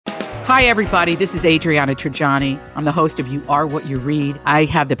Hi, everybody. This is Adriana Trajani. I'm the host of You Are What You Read. I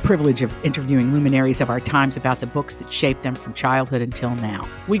have the privilege of interviewing luminaries of our times about the books that shaped them from childhood until now.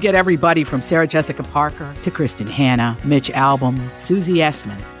 We get everybody from Sarah Jessica Parker to Kristen Hanna, Mitch Albom, Susie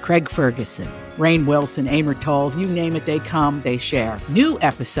Essman, Craig Ferguson, Rainn Wilson, Amor Tolls, you name it, they come, they share. New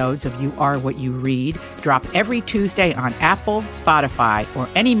episodes of You Are What You Read drop every Tuesday on Apple, Spotify, or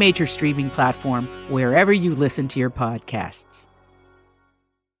any major streaming platform wherever you listen to your podcasts.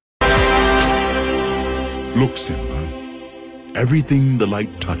 Look, Simba, everything the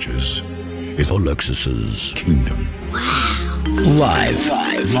light touches is Alexis's kingdom. Wow.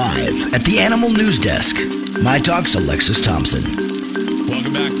 Live at the Animal News Desk. My Talk's Alexis Thompson.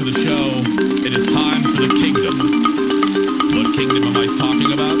 Welcome back to the show. It is time for the kingdom. What kingdom am I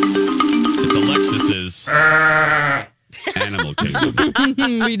talking about? It's Alexis's animal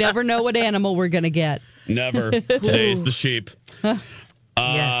kingdom. We never know what animal we're going to get. Never. Today's the sheep.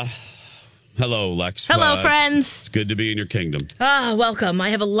 Yes. Hello, Lex. Hello, friends. It's good to be in your kingdom. Welcome. I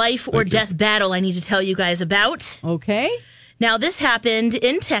have a life or death battle I need to tell you guys about. Okay. Now, this happened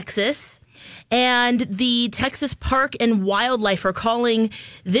in Texas, and the Texas Park and Wildlife are calling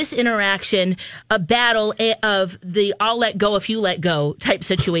this interaction a battle of the I'll let go if you let go type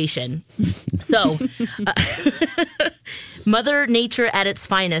situation. So, Mother Nature at its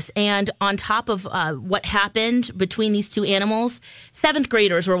finest. And on top of what happened between these two animals, 7th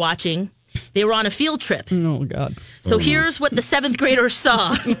graders were watching. They were on a field trip. Oh, God. So here's what the 7th graders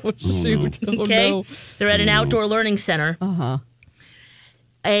saw. Oh, shoot. Oh, Okay? no. They're at an outdoor learning center. Uh-huh.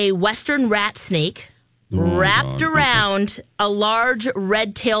 A western rat snake wrapped around a large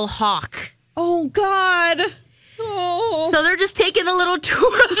red-tailed hawk. Oh, God. Oh. So they're just taking a little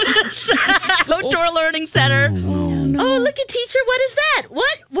tour of this outdoor learning center. Oh, look at teacher. What is that?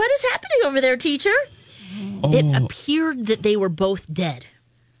 What is happening over there, teacher? It appeared that they were both dead.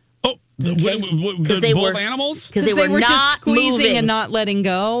 Oh, Because they both animals? Because they were just not squeezing moving and not letting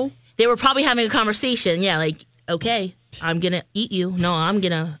go. They were probably having a conversation. Yeah, like, okay, I'm gonna eat you. No, I'm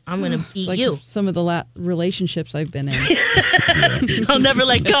gonna eat Like you. some of the relationships I've been in. I'll never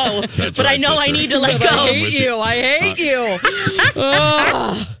let go. That's but right, I know I sister. need to let go. I hate you.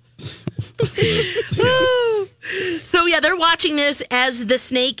 Ugh. So yeah, they're watching this as the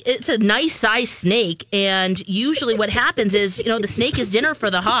snake. It's a nice sized snake, and usually what happens is, the snake is dinner for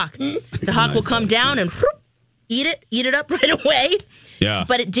the hawk. The hawk will come down and eat it up right away. Yeah.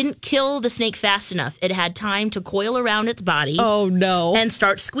 But it didn't kill the snake fast enough. It had time to coil around its body. Oh, no. And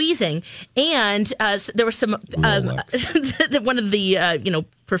start squeezing. And there was some one of the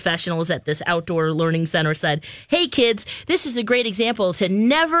professionals at this outdoor learning center said, "Hey kids, this is a great example to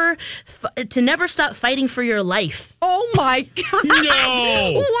never stop fighting for your life." Oh, my God.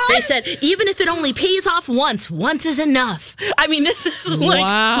 No. What? They said, even if it only pays off once is enough. I mean, this is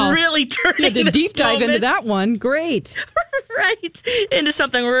really turning Had to this deep dive into moment that one. Great. right into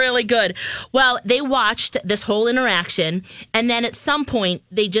something really good. Well, they watched this whole interaction, and then at some point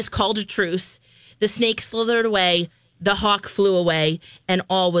they just called a truce. The snake slithered away, the hawk flew away, and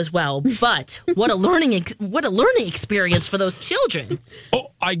all was well. But what a learning experience for those children. Oh,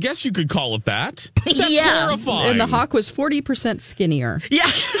 I guess you could call it that. That's Yeah. horrifying. And the hawk was 40% skinnier. Yeah.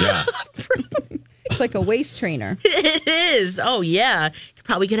 Yeah. It's like a waist trainer. It is. Oh, yeah.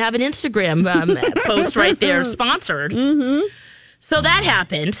 Probably could have an Instagram post right there, sponsored. Mm-hmm. So that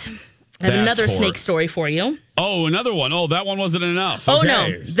happened. I have another snake story for you. Oh, another one. Oh, that one wasn't enough. Oh, Okay.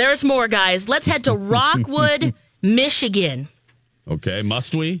 no. There's more, guys. Let's head to Rockwood, Michigan. Okay,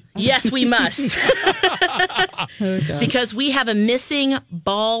 must we? Yes, we must. Because we have a missing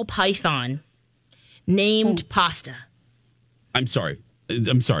ball python named Pasta. I'm sorry.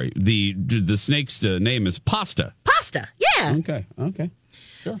 The snake's name is Pasta. Pasta, yeah. Okay.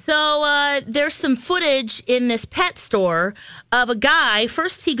 Sure. So there's some footage in this pet store of a guy.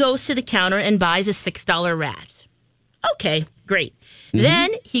 First, he goes to the counter and buys a $6 rat. Okay, great. Mm-hmm. Then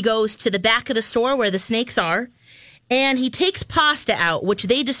he goes to the back of the store where the snakes are, and he takes Pasta out, which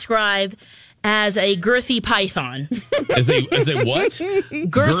they describe as a girthy python. Is a what?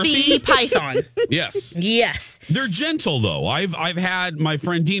 Girthy python. Yes. Yes. They're gentle though. I've had my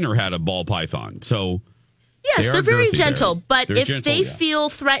friend Diener had a ball python, so. Yes, they're very gentle, but they're if gentle, they feel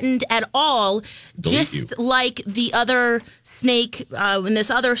threatened at all, They'll eat you. just like the other snake in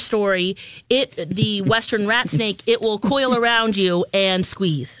this other story, the western rat snake, it will coil around you and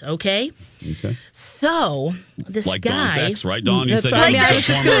squeeze, okay? Okay. So, this Like guy... Dawn's ex, right, Dawn? You That's said right. you I had was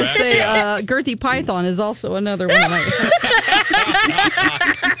just former going to ex. say Girthy Python is also another one of my...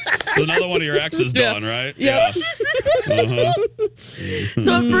 Another one of your exes, Dawn, right? Yep. Yeah.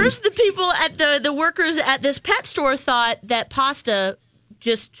 So at first, the people at the workers at this pet store thought that Pasta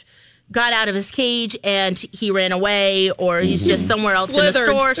just got out of his cage and he ran away, or he's just somewhere else in the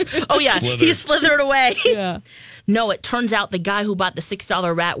stores. Oh, yeah. He slithered away. Yeah. No, it turns out the guy who bought the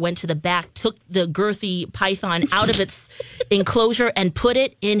 $6 rat went to the back, took the girthy python out of its enclosure, and put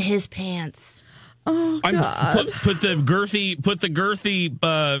it in his pants. Oh, God. Put the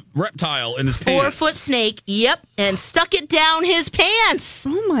girthy reptile in his pants. 4-foot snake, yep, and stuck it down his pants.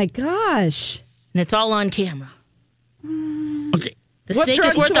 Oh, my gosh. And it's all on camera. Okay. The What snake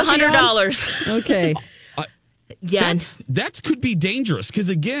is drugs worth was he on? $100. Okay. Yeah. That could be dangerous because,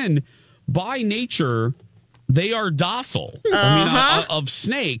 again, by nature, they are docile. I mean, of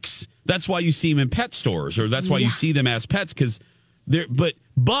snakes, that's why you see them in pet stores, or that's why you see them as pets, because they're.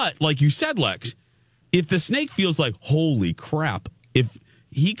 But like you said, Lex, if the snake feels like, holy crap, if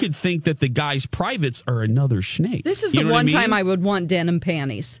he could think that the guy's privates are another snake. This is You the know what one I mean? time I would want denim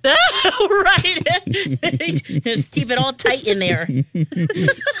panties. Right. Just keep it all tight in there.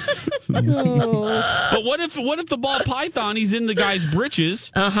 But what if the ball python, he's in the guy's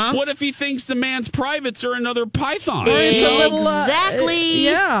britches? What if he thinks the man's privates are another python? It's a little, Exactly.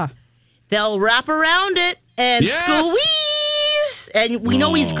 yeah. They'll wrap around it and squeeze. And we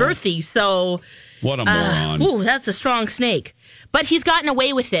know he's girthy, so What a moron. ooh, that's a strong snake. But he's gotten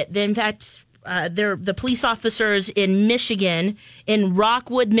away with it. In fact, the police officers in Michigan, in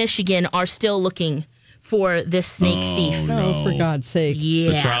Rockwood, Michigan, are still looking for this snake thief. Oh, for God's sake.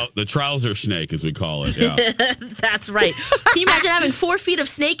 Yeah, The trouser snake, as we call it. Yeah. that's right. Can you imagine having 4 feet of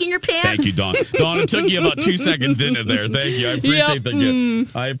snake in your pants? Thank you, Dawn. Dawn, it took you about 2 seconds, didn't it? There, thank you. I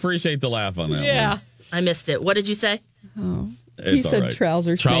appreciate I appreciate the laugh on that. Yeah. one. I missed it. What did you say? It's said all right.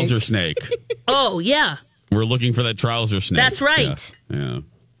 trouser snake. Trouser snake. Oh, yeah. We're looking for that trouser snake. That's right. Yeah.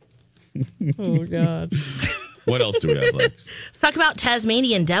 Oh, God. What else do we have, Lex? Let's talk about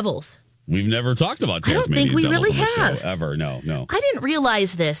Tasmanian devils. We've never talked about I don't Tasmanian think we devils really on the have. show, ever. No. I didn't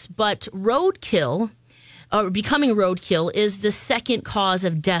realize this, but roadkill, or becoming roadkill, is the second cause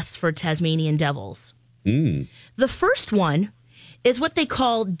of deaths for Tasmanian devils. The first one is what they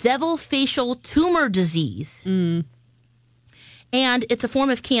call devil facial tumor disease. And it's a form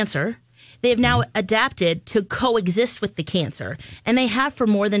of cancer. They have now adapted to coexist with the cancer, and they have for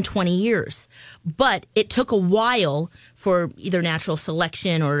more than 20 years. But it took a while for either natural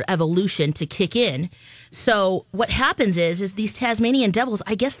selection or evolution to kick in. So what happens is these Tasmanian devils,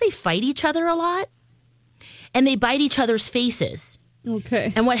 I guess they fight each other a lot, and they bite each other's faces.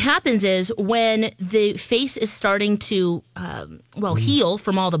 Okay. And what happens is when the face is starting to, heal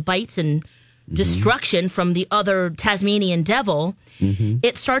from all the bites and destruction from the other Tasmanian devil,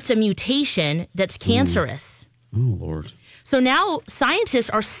 it starts a mutation that's cancerous. Oh, Lord. So now scientists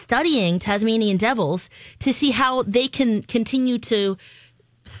are studying Tasmanian devils to see how they can continue to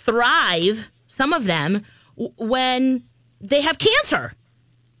thrive, some of them, when they have cancer.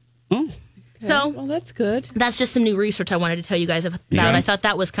 Oh. So Well, that's good. that's just some new research I wanted to tell you guys about. Yeah. I thought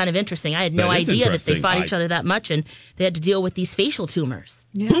that was kind of interesting. I had no That is idea that they interesting. fought each other that much, and they had to deal with these facial tumors.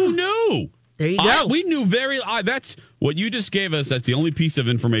 Who knew? There you go. We knew that's what you just gave us. That's the only piece of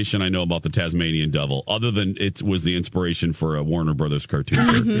information I know about the Tasmanian devil, other than it was the inspiration for a Warner Brothers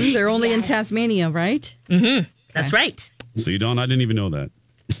cartoon. They're only in Tasmania, right? That's right. See, Dawn, I didn't even know that.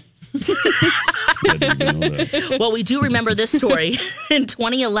 I didn't even know that. Well, we do remember this story in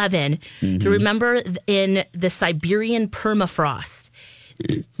 2011. Do you remember in the Siberian permafrost?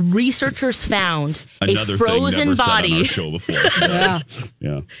 Researchers found Another a frozen thing never said on body our show before. Yeah.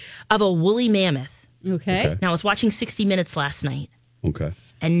 Yeah. of a woolly mammoth. Okay. Now, I was watching 60 Minutes last night. Okay.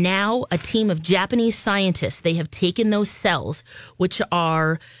 And now a team of Japanese scientists, they have taken those cells, which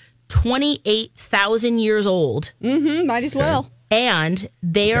are 28,000 years old, Might as well. and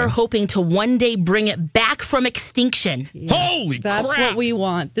they are hoping to one day bring it back from extinction. Holy That's crap! what we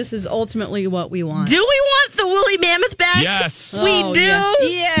want. This is ultimately what we want. Do we want the woolly mammoth back? Yes. We Oh, do? yeah.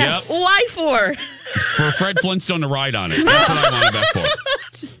 Yes. Yep. Why for? For Fred Flintstone to ride on it. That's what I want it back for.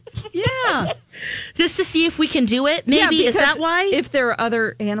 Yeah. Just to see if we can do it? Maybe. Yeah, Is that because why? If there are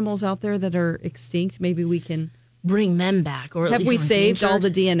other animals out there that are extinct, maybe we can. Bring them back. Or at Have least we are saved all the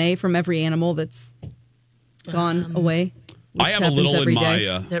endangered? DNA from every animal that's gone away? I which have a happens little in every my.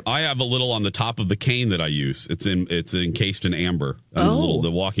 day? I have a little on the top of the cane that I use. It's encased in amber. Oh. The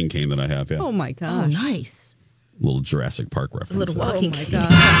walking cane that I have. Yeah. Oh my Oh, gosh. nice. Little Jurassic Park reference. A little there. walking Oh my cane.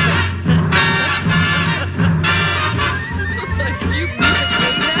 gosh. It's like cute music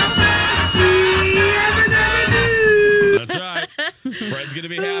right now. That's right. Fred's gonna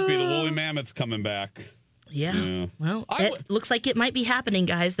be happy. The woolly mammoth's coming back. Yeah. Yeah. Well, I it looks like it might be happening,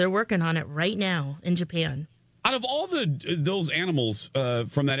 guys. They're working on it right now in Japan. Out of all those animals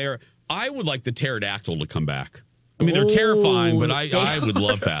from that era, I would like the pterodactyl to come back. I mean, they're terrifying, but I would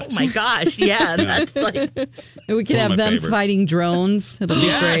love that. Oh my gosh, yeah, that's like. We could have them fighting drones. It'll be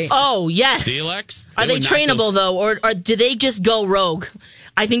great. Oh yes. DLX. Are they trainable though, or do they just go rogue?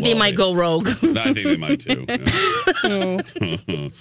 I think they might go rogue. I think they might too. Yeah.